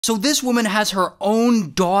So this woman has her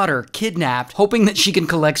own daughter kidnapped, hoping that she can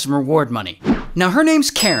collect some reward money. Now her name's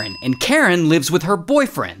Karen, and Karen lives with her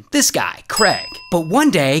boyfriend, this guy, Craig. But one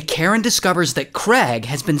day, Karen discovers that Craig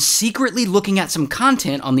has been secretly looking at some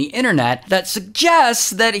content on the internet that suggests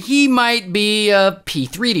that he might be a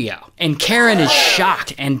P3DO. And Karen is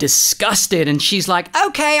shocked and disgusted, and she's like,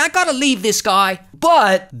 okay, I gotta leave this guy.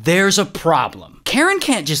 But there's a problem. Karen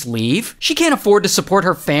can't just leave. She can't afford to support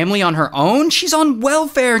her family on her own. She's on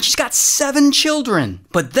welfare and she's got 7 children.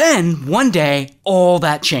 But then, one day, all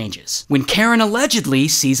that changes when Karen allegedly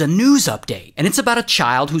sees a news update. And it's about a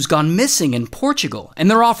child who's gone missing in Portugal.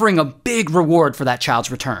 And they're offering a big reward for that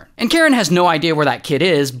child's return. And Karen has no idea where that kid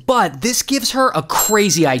is, but this gives her a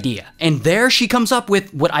crazy idea. And there she comes up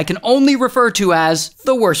with what I can only refer to as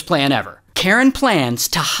the worst plan ever. Karen plans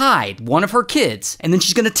to hide one of her kids, and then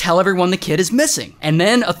she's gonna tell everyone the kid is missing. And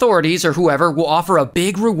then authorities or whoever will offer a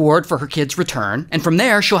big reward for her kid's return, and from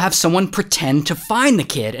there she'll have someone pretend to find the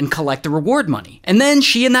kid and collect the reward money. And then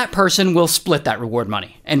she and that person will split that reward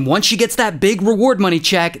money. And once she gets that big reward money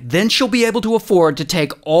check, then she'll be able to afford to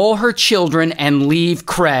take all her children and leave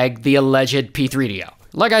Craig, the alleged P3DO.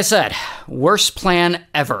 Like I said, worst plan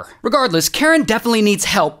ever. Regardless, Karen definitely needs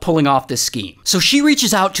help pulling off this scheme. So she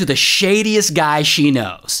reaches out to the shadiest guy she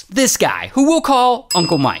knows. This guy, who we'll call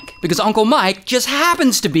Uncle Mike, because Uncle Mike just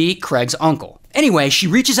happens to be Craig's uncle. Anyway, she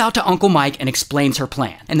reaches out to Uncle Mike and explains her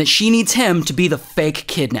plan, and that she needs him to be the fake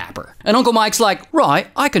kidnapper. And Uncle Mike's like, right,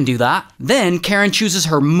 I can do that. Then Karen chooses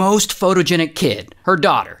her most photogenic kid, her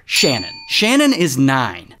daughter, Shannon. Shannon is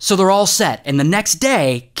 9, so they're all set, and the next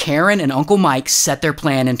day, Karen and Uncle Mike set their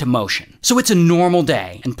plan into motion. So it's a normal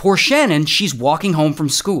day, and poor Shannon, she's walking home from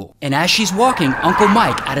school. And as she's walking, Uncle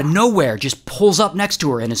Mike, out of nowhere, just pulls up next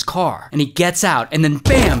to her in his car. And he gets out, and then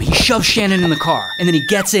bam, he shoves Shannon in the car. And then he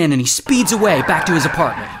gets in and he speeds away back to his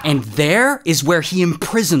apartment. And there is where he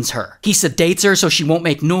imprisons her. He sedates her so she won't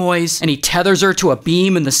make noise, and he tethers her to a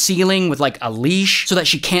beam in the ceiling with like a leash so that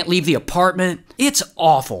she can't leave the apartment. It's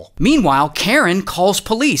awful. Meanwhile, Karen calls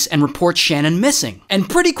police and reports Shannon missing. And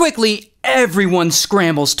pretty quickly, everyone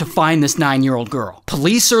scrambles to find this 9-year-old girl.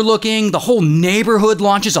 Police are looking, the whole neighborhood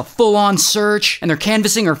launches a full-on search, and they're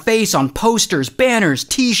canvassing her face on posters, banners,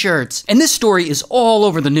 t-shirts. And this story is all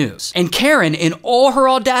over the news. And Karen, in all her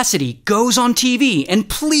audacity, goes on TV and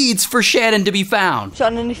pleads for Shannon to be found.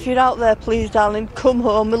 Shannon, if you're out there, please, darling, come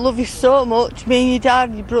home. I love you so much. Me and your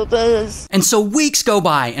dad, your brothers. And so weeks go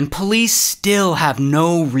by, and police still have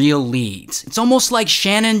no real leads. It's almost like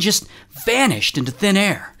Shannon just vanished into thin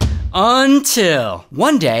air. Until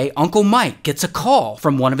one day, Uncle Mike gets a call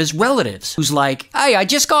from one of his relatives who's like, hey, I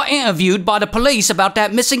just got interviewed by the police about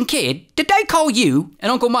that missing kid. Did they call you? And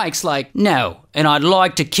Uncle Mike's like, no, and I'd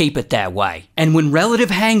like to keep it that way. And when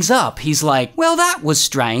relative hangs up, he's like, well, that was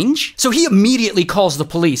strange. So he immediately calls the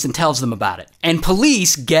police and tells them about it. And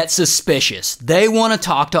police get suspicious. They want to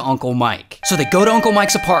talk to Uncle Mike. So they go to Uncle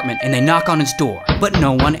Mike's apartment and they knock on his door, but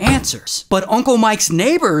no one answers. But Uncle Mike's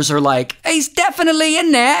neighbors are like, he's definitely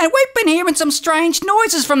in there, and we've been hearing some strange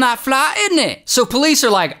noises from that flat, isn't it? So police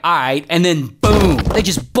are like, all right, and then boom, they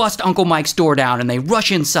just bust Uncle Mike's door down and they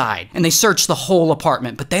rush inside and they search the whole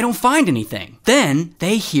apartment, but they don't find anything. Then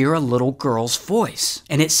they hear a little girl's voice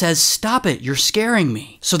and it says, stop it, you're scaring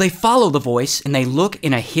me. So they follow the voice and they look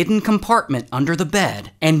in a hidden compartment under the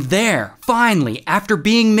bed. And there, finally, after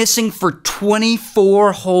being missing for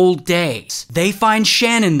 24 whole days, they find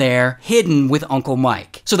Shannon there, hidden with Uncle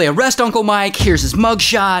Mike. So they arrest Uncle Mike, here's his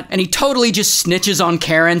mugshot, and he totally just snitches on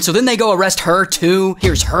Karen. So then they go arrest her too,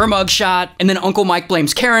 here's her mugshot, and then Uncle Mike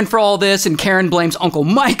blames Karen for all this, and Karen blames Uncle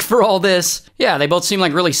Mike for all this. Yeah, they both seem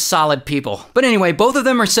like really solid people. But anyway, both of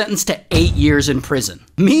them are sentenced to 8 years in prison.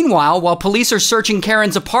 Meanwhile, while police are searching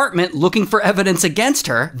Karen's apartment looking for evidence against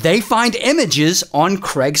her, they find images on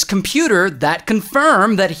Craig's computer that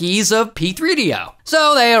confirm that he's a P3DO.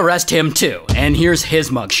 So they arrest him too, and here's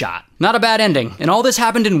his mugshot. Not a bad ending. And all this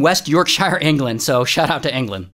happened in West Yorkshire, England, so shout out to England.